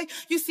 boy?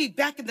 You see,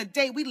 back in the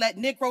day, we let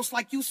Negroes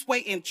like you sway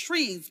in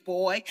trees,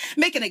 boy.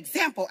 Make an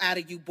example out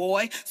of you,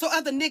 boy, so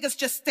other niggas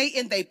just stay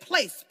in their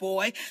place,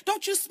 boy.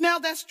 Don't you smell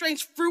that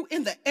strange fruit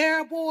in the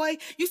air, boy?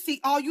 You see,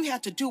 all you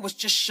had to do was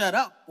just shut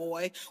up,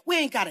 boy. We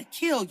ain't gotta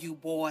kill you,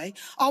 boy.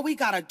 All we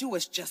gotta do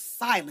is just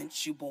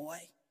silence you, boy.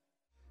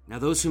 Now,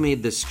 those who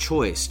made this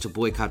choice to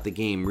boycott the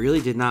game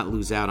really did not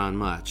lose out on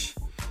much.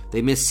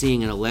 They missed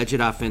seeing an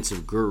alleged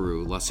offensive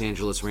guru, Los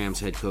Angeles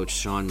Rams head coach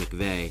Sean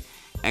McVay,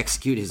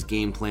 execute his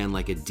game plan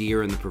like a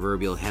deer in the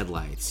proverbial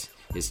headlights.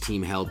 His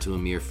team held to a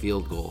mere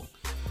field goal.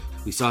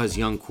 We saw his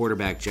young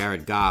quarterback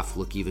Jared Goff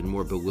look even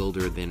more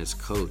bewildered than his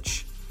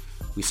coach.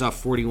 We saw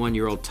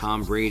 41-year-old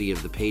Tom Brady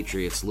of the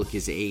Patriots look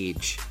his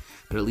age,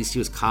 but at least he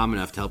was calm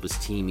enough to help his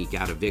team eke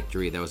out a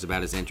victory that was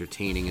about as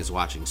entertaining as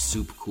watching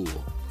Soup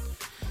Cool.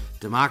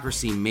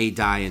 Democracy may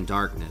die in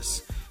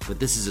darkness, but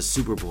this is a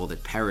Super Bowl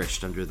that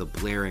perished under the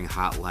blaring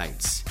hot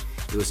lights.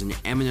 It was an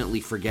eminently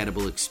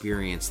forgettable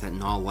experience that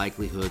in all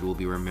likelihood will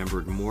be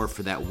remembered more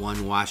for that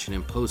one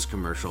Washington Post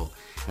commercial,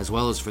 as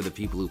well as for the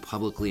people who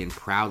publicly and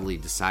proudly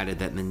decided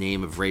that in the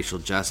name of racial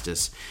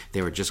justice,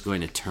 they were just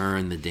going to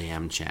turn the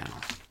damn channel.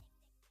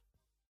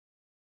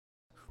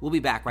 We'll be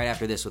back right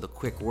after this with a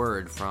quick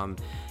word from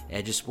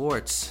Edge of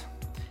Sports.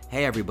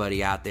 Hey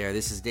everybody out there,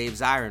 this is Dave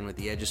Zirin with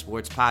the Edge of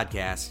Sports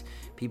podcast.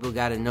 People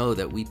got to know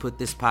that we put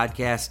this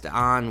podcast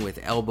on with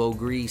elbow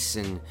grease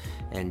and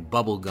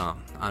bubble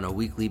gum on a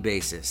weekly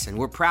basis. And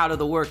we're proud of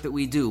the work that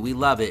we do. We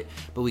love it,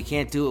 but we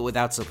can't do it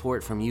without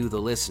support from you,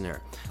 the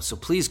listener. So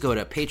please go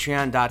to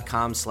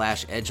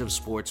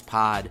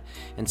patreon.com/edgeofsportspod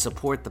and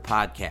support the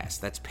podcast.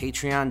 That's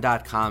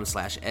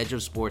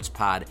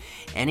patreon.com/edgeofsportspod.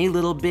 Any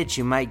little bit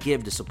you might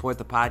give to support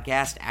the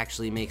podcast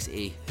actually makes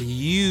a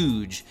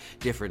huge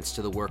difference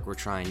to the work we're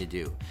trying to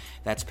do.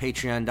 That's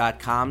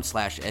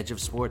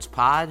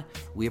patreon.com/edgeofsportspod.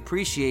 We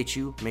appreciate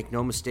you, make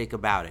no mistake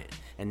about it.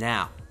 And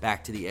now,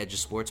 back to the Edge of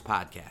Sports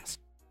podcast.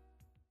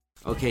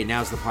 Okay,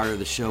 now's the part of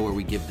the show where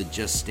we give the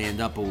Just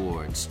Stand Up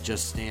Awards.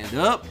 Just stand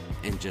up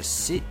and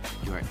just sit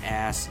your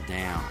ass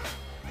down.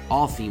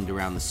 All themed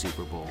around the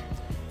Super Bowl.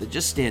 The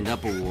Just Stand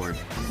Up Award,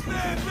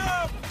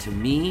 to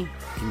me,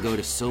 can go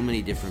to so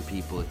many different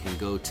people. It can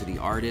go to the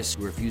artists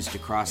who refused to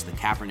cross the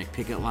Kaepernick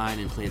picket line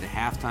and play the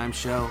halftime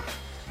show.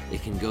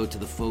 It can go to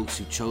the folks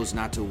who chose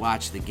not to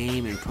watch the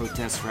game and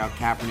protest for how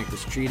Kaepernick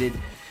was treated.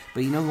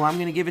 But you know who I'm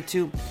going to give it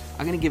to?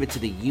 I'm going to give it to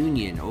the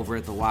union over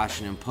at the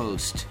Washington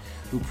Post,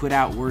 who put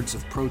out words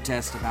of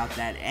protest about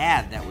that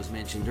ad that was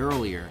mentioned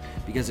earlier,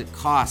 because it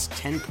cost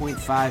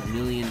 $10.5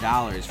 million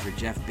for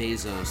Jeff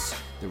Bezos,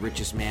 the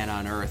richest man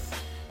on earth,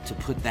 to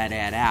put that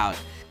ad out.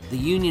 The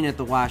union at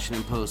the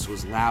Washington Post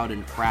was loud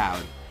and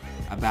proud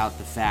about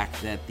the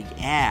fact that the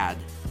ad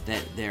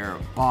that their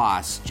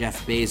boss,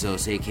 Jeff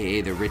Bezos,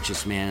 aka the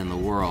richest man in the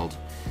world,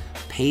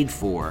 paid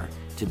for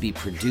to be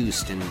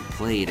produced and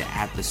played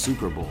at the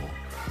Super Bowl,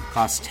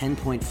 cost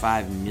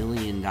 $10.5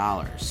 million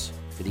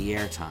for the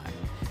airtime.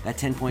 That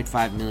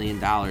 $10.5 million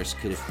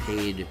could have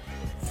paid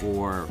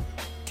for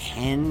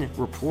 10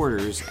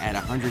 reporters at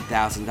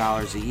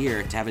 $100,000 a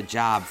year to have a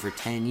job for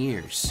 10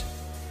 years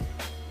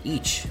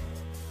each.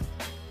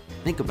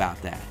 Think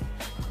about that.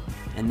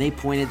 And they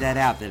pointed that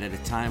out, that at a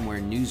time where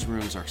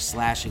newsrooms are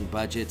slashing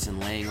budgets and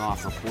laying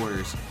off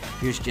reporters,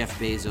 here's Jeff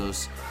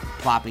Bezos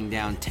plopping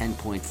down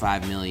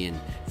 $10.5 million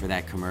for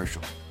that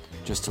commercial,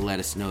 just to let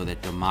us know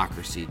that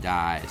democracy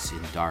dies in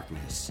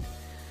darkness.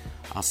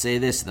 I'll say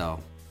this, though.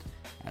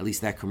 At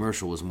least that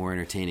commercial was more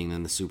entertaining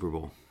than the Super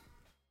Bowl.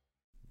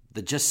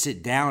 The Just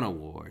Sit Down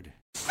Award.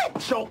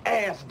 Sit your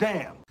ass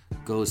down.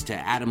 Goes to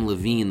Adam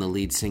Levine, the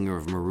lead singer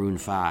of Maroon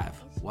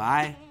 5.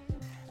 Why?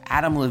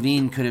 Adam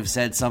Levine could have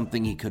said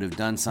something, he could have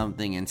done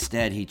something.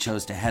 Instead, he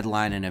chose to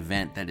headline an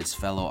event that his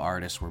fellow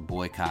artists were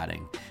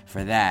boycotting.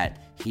 For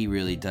that, he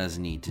really does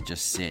need to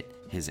just sit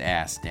his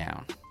ass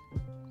down.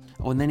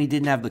 Oh, and then he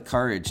didn't have the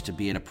courage to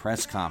be at a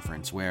press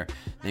conference where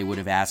they would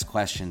have asked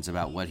questions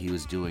about what he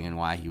was doing and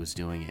why he was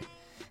doing it.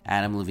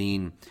 Adam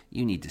Levine,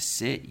 you need to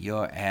sit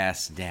your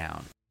ass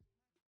down.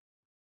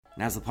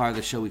 Now's the part of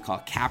the show we call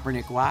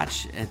Kaepernick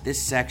Watch. At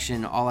this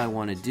section, all I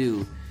want to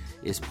do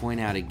is point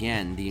out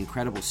again the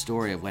incredible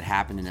story of what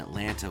happened in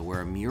Atlanta,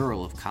 where a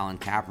mural of Colin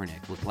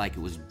Kaepernick looked like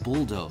it was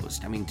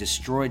bulldozed.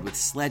 Destroyed with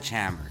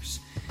sledgehammers.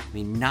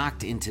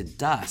 Knocked into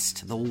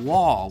dust. The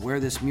wall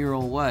where this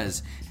mural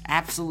was,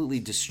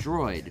 absolutely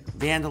destroyed.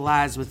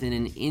 Vandalized within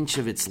an inch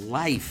of its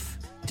life.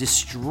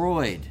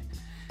 Destroyed.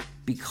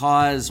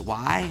 Because,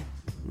 why?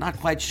 Not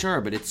quite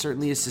sure, but it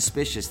certainly is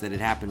suspicious that it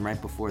happened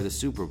right before the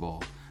Super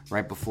Bowl.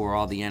 Right before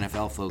all the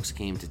NFL folks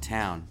came to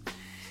town.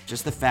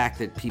 Just the fact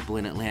that people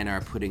in Atlanta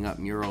are putting up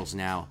murals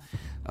now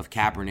of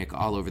Kaepernick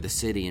all over the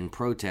city in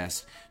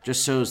protest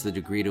just shows the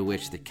degree to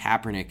which that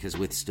Kaepernick has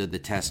withstood the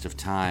test of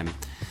time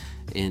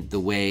in the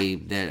way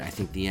that I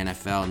think the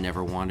NFL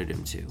never wanted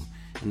him to.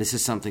 And this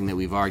is something that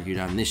we've argued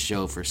on this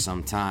show for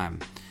some time.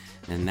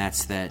 And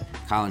that's that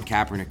Colin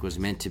Kaepernick was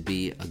meant to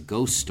be a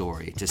ghost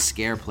story to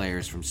scare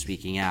players from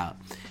speaking out.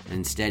 And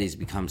instead he's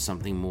become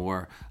something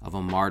more of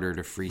a martyr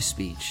to free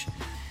speech.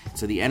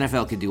 So the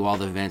NFL could do all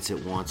the events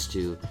it wants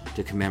to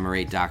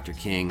commemorate Dr.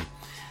 King,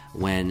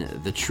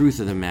 when the truth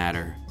of the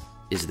matter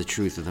is the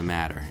truth of the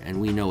matter. And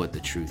we know what the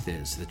truth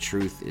is. The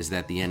truth is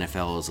that the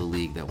NFL is a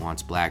league that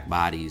wants black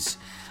bodies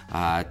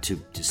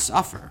to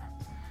suffer,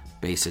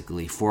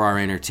 basically, for our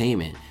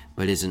entertainment,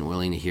 but isn't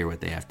willing to hear what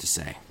they have to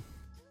say.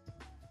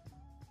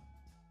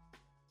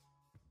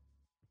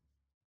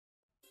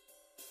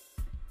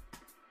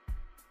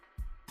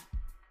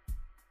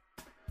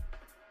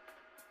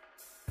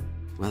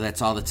 Well,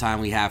 that's all the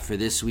time we have for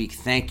this week.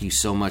 Thank you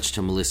so much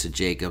to Melissa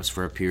Jacobs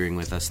for appearing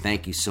with us.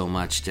 Thank you so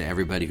much to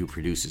everybody who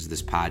produces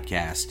this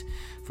podcast.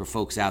 For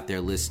folks out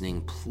there listening,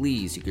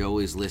 please, you can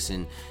always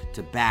listen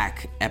to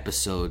back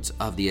episodes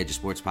of the Edge of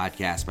Sports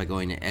Podcast by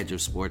going to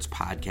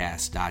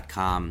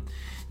edgeofsportspodcast.com.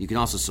 You can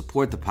also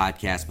support the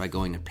podcast by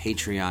going to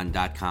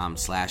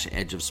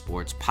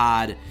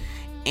patreon.com/edgeofsportspod.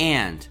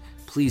 And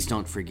please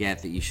don't forget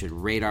that you should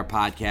rate our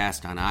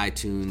podcast on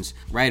iTunes,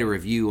 write a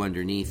review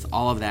underneath.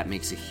 All of that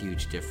makes a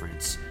huge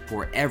difference.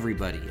 For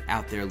everybody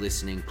out there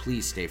listening,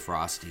 please stay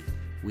frosty.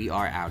 We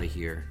are out of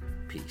here.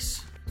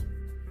 Peace.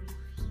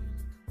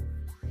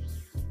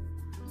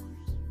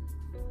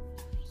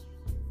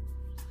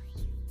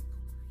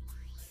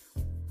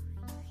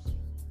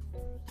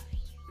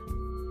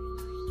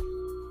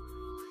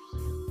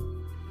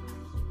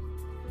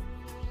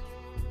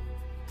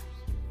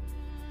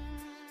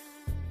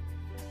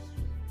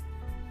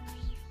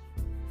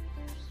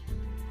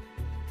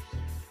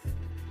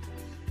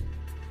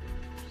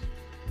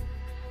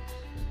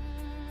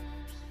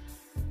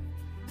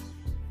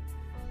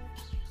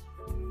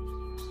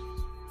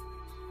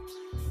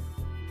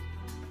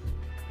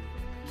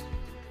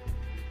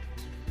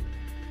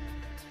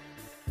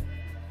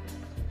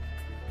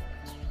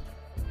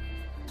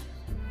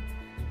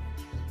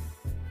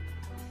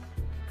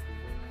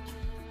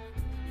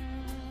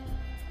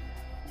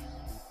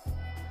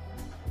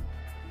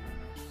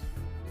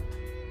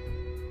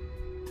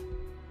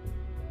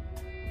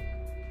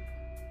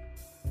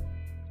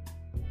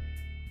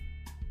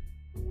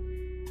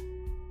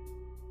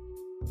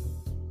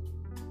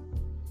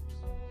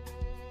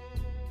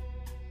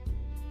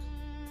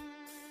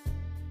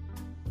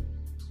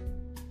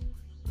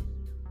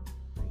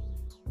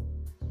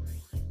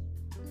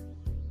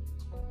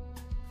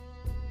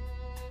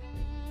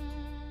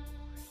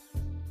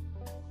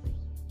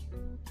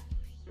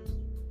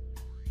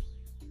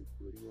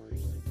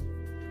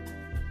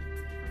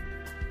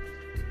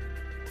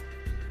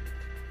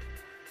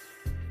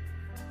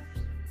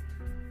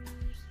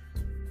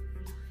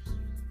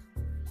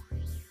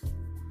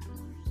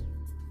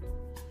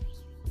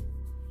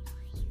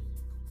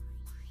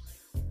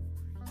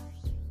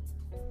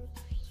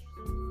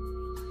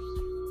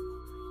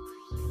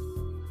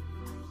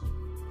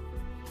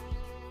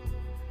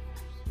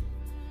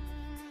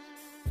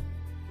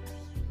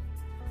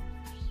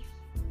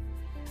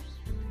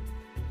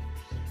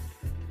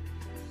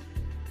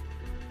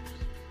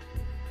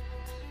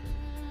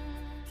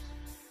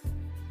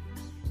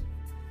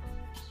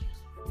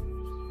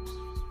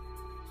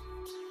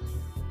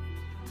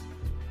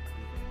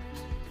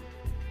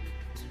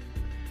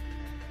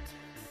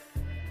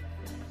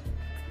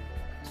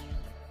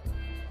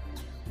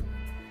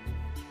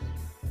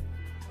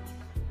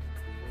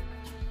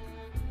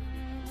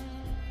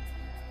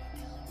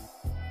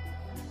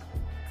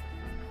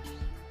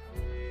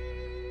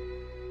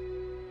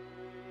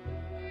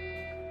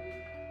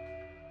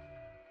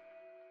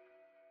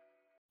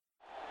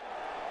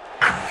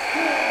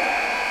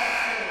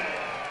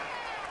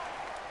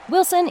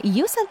 Wilson,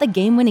 you sent the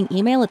game-winning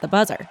email at the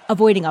buzzer,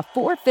 avoiding a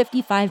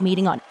 4:55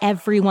 meeting on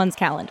everyone's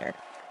calendar.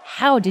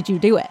 How did you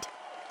do it?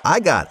 I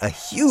got a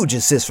huge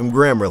assist from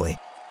Grammarly,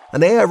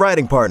 an AI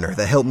writing partner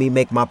that helped me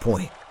make my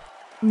point.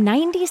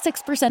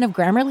 96% of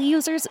Grammarly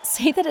users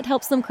say that it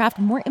helps them craft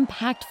more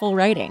impactful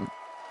writing.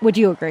 Would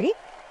you agree?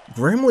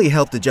 Grammarly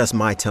helped adjust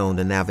my tone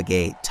to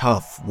navigate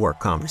tough work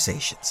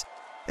conversations.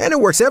 And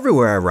it works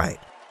everywhere I write,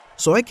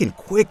 so I can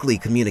quickly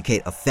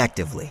communicate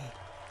effectively.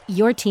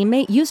 Your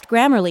teammate used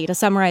Grammarly to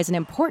summarize an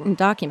important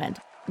document,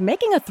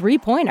 making a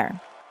 3-pointer.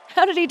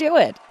 How did he do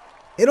it?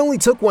 It only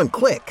took one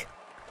click.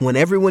 When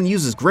everyone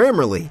uses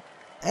Grammarly,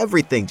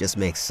 everything just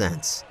makes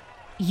sense.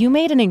 You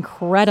made an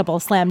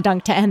incredible slam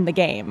dunk to end the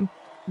game.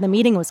 The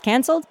meeting was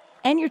canceled,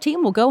 and your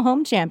team will go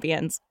home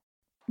champions.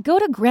 Go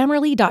to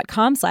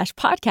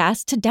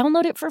Grammarly.com/podcast to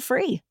download it for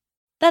free.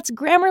 That's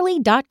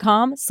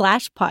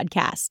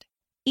Grammarly.com/podcast.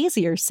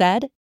 Easier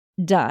said,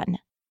 done.